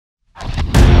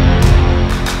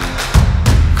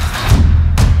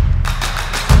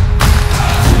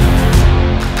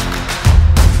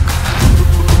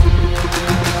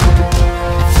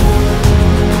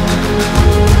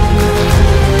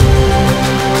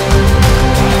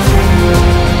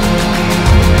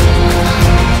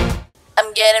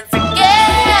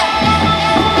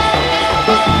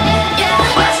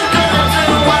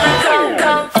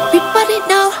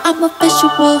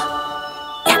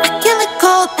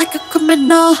like a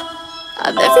criminal.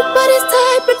 I'm everybody's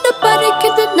type, but nobody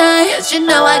can deny. Yes, you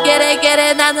know I get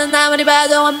it, 나는 아무리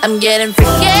봐도 I'm getting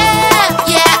freaky,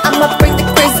 yeah, I'ma bring the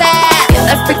crazy. Get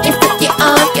that freaky, freaky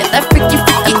on, get that freaky,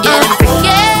 freaky on. Getting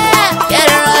freaky, get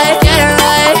it right, get it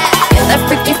right. Get that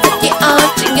freaky, freaky on,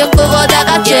 신경 끄고 다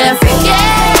같이 freaky,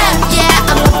 yeah,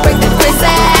 I'ma bring the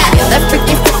crazy. Get that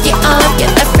freaky, freaky on, get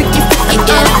that freaky, freaky on.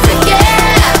 Getting freaky,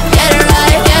 get it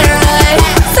right, get it right.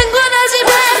 상관하지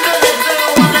마.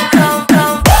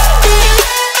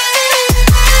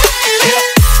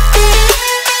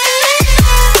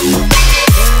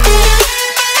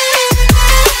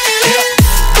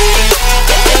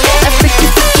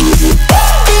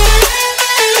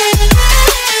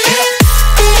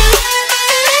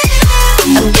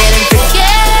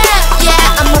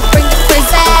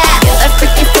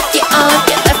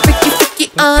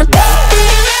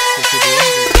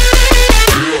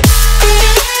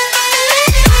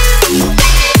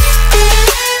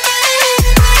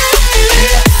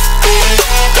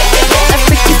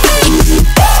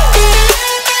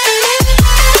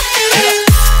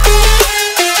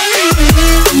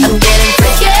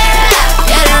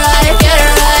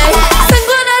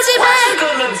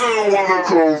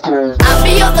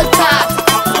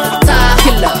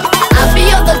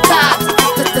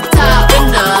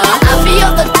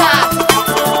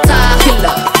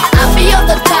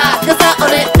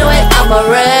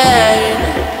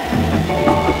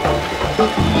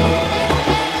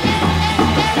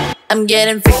 I'm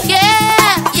getting freaky,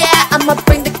 yeah, I'ma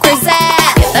bring the crazy.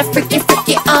 Get that freaky,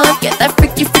 freaky on, get that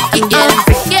freaky, freaky on. Getting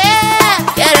freaky,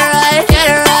 get it right, get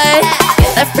it right.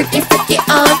 Get that freaky, freaky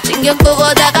on, 신경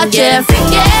끄고 다 같이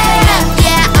freaky,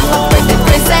 yeah, I'ma bring the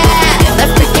crazy. Get that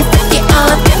freaky, freaky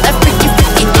on, get that freaky,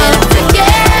 freaky on. Getting freaky,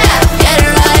 get it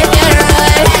right, get it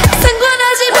right.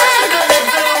 상관하지 마.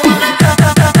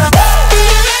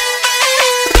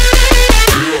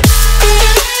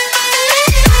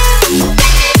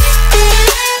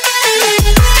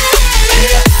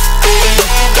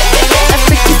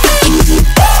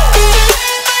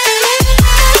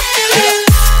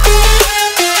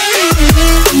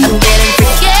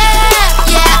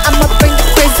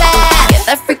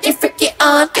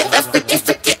 Get that freaky,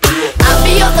 freaky. I'll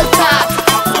be on the top,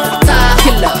 top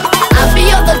killer. I'll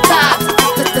be on the top,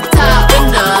 the top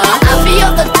winner. I'll be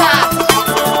on the top,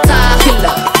 top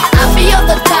killer. I'll be on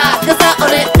the top, 'cause I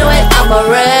own it, know it, I'm a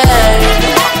red.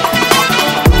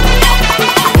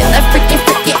 Get that freaky,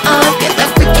 freaky on, get that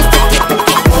freaky, freaky,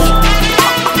 freaky.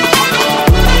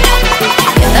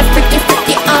 Get that freaky,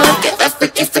 freaky on, get that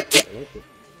freaky, freaky.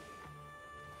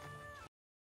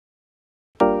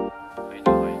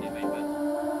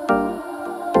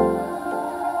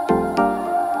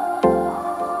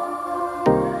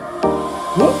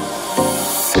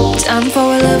 Time for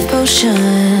a love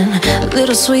potion, a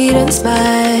little sweet and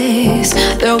spice.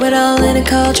 Throw it all in a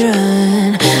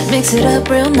cauldron, mix it up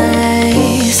real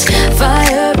nice.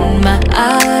 Fire in my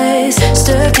eyes,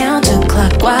 stir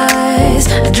counterclockwise.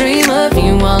 I dream of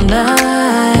you all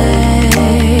night.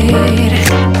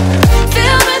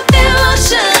 Filled with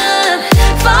emotion,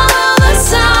 follow the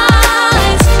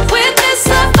signs. With this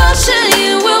love potion,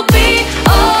 you will be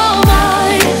all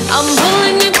mine. I'm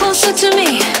pulling you closer to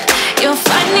me. You're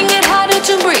finding it harder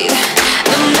to breathe.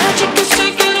 The magic is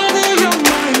taking over your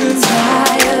mind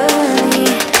entirely.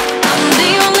 I'm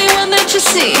the only one that you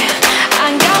see.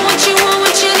 I got what you want,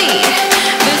 what you need.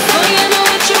 Before you know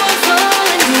it, you are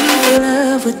falling deep in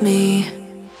love with me.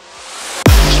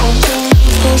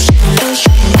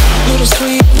 Little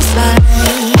sweet spice.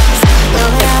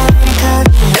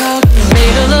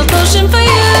 Made a love potion for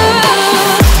you.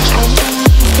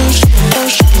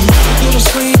 Little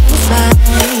sweet spice.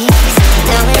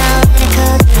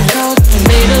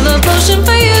 Made a love potion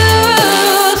for you.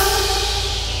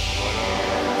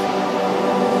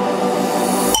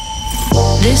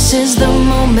 This is the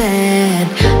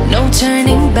moment, no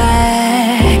turning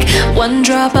back. One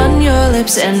drop on your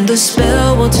lips and the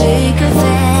spell will take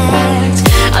effect.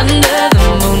 Under the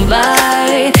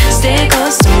moonlight, stay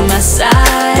close to my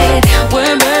side.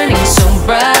 We're burning so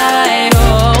bright. Oh,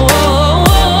 oh,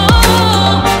 oh,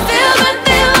 oh. Filled with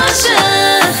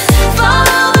emotion,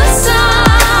 follow the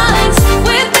signs.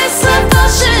 With this love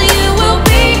potion, you will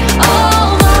be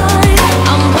all mine.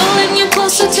 I'm pulling you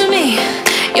closer to me.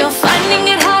 You're finding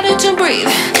it harder to breathe.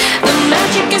 The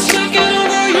magic is taking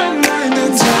over your mind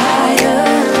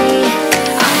entirely.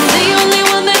 I'm the only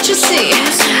one that you see.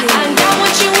 I got what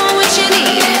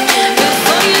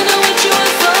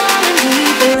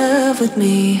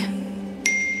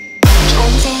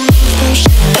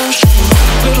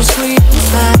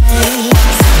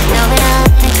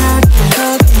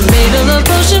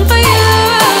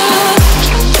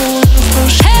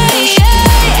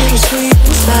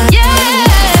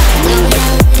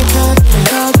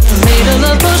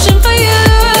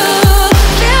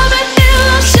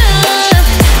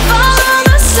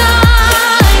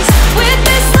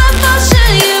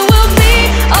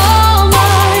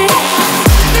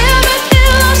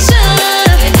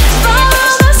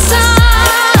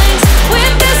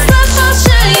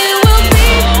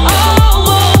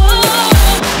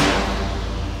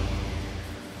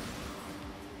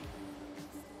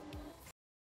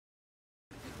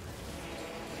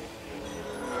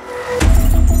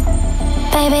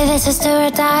Baby, this is do or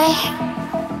die.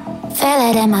 Feel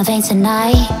it in my veins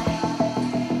tonight.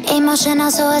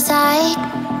 Emotional suicide.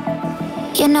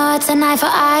 You know it's an eye for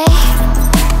eye.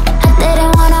 I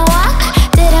didn't wanna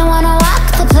walk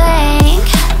the plank.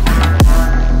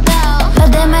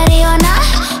 But the Mariona,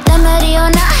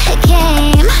 it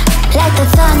came like the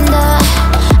thunder.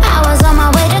 I was on my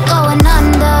way to going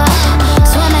under.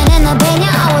 Swimming in the banya,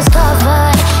 I was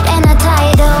covered in a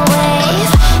tidal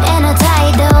wave,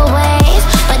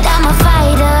 But I'm a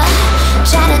fighter.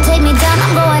 Try to take me down,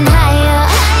 I'm going higher.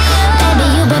 Baby,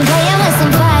 you've been playing with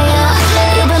some fire.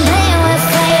 You've been playing with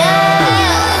fire.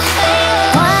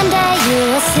 One day you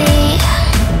will see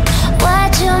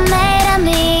what you made of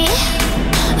me.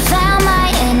 Found my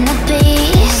inner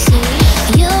peace.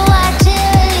 You watch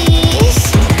it release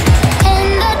in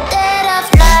the dead of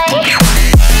night.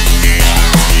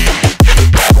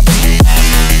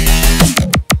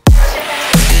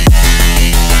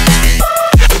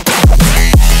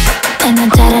 In the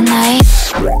dead of night.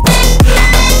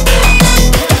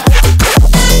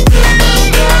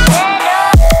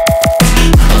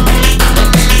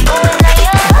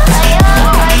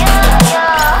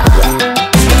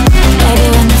 Baby,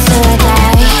 when the soul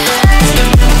die,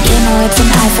 you know it's an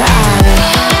eye for eye.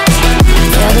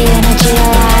 Feel the energy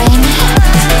align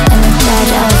in the dead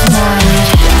of night.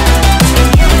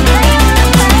 In the dead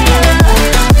of night.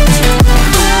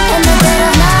 In the dead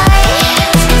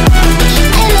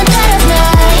of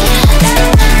night.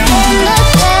 In the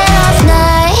dead of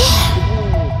night.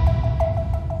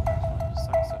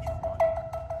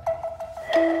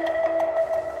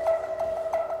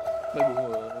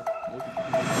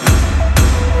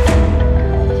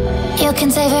 You can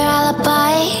save your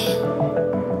alibi.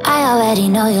 I already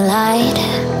know you lied.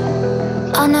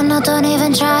 Oh no, no, don't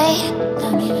even try.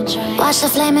 Watch the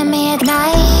flame in me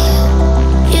ignite.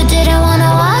 You didn't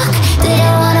wanna walk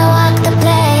the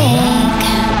plank.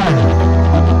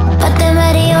 But the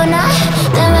Mariona,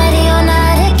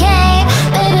 it came.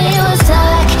 Baby, it was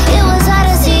dark, it was hard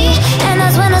to see. And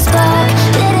that's when a spark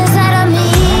lit inside of me.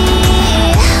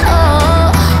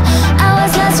 Oh, I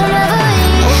was lost from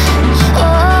reverie.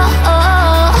 Oh,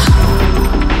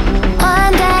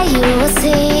 one day you will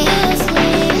see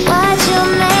what you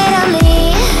made of me,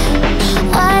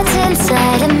 what's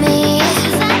inside of me.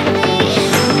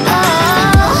 Oh,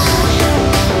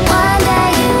 one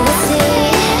day you will see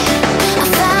I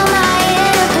found my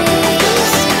inner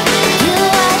peace. You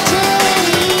watch it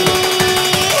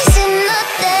release in the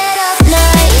dead of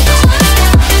night.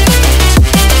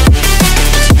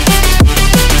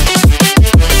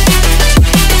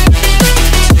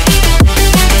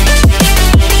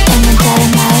 In the dead of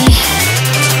night.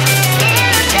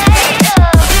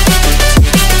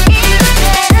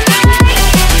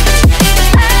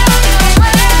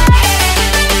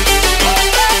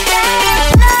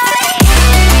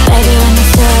 Baby, when the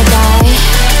soul die,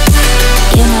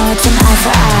 you know it's an eye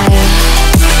for eye.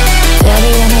 Feel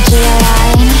the energy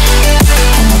align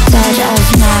in the dead of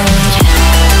night.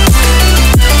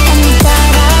 In the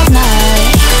dead of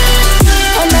night.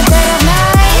 In the dead of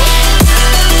night.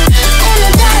 In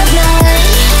the dead of night.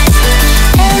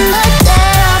 In the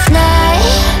dead of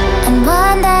night. And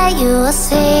one day you will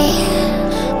see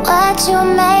what you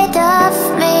made of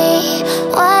me,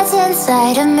 what's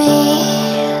inside of me.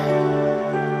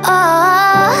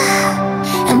 Oh,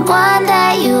 and one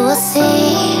day you will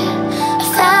see I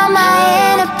found my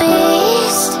inner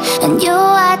beast, and you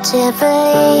watch it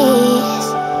release